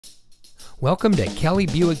Welcome to Kelley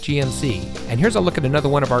Buick GMC, and here's a look at another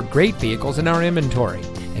one of our great vehicles in our inventory,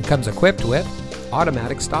 and comes equipped with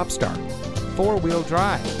automatic stop start, 4-wheel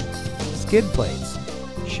drive, skid plates,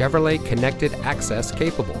 Chevrolet connected access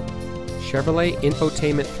capable, Chevrolet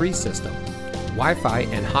infotainment 3 system, Wi-Fi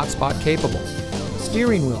and hotspot capable,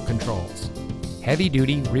 steering wheel controls, heavy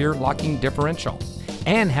duty rear locking differential,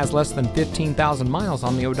 and has less than 15,000 miles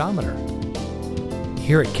on the odometer.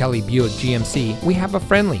 Here at Kelley Buick GMC, we have a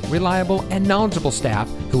friendly, reliable, and knowledgeable staff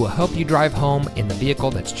who will help you drive home in the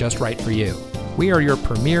vehicle that's just right for you. We are your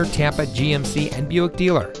premier Tampa GMC and Buick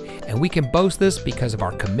dealer, and we can boast this because of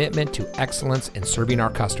our commitment to excellence in serving our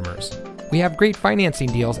customers. We have great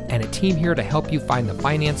financing deals and a team here to help you find the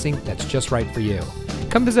financing that's just right for you.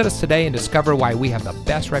 Come visit us today and discover why we have the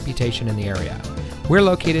best reputation in the area. We're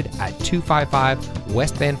located at 255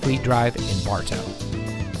 West Van Fleet Drive in Bartow.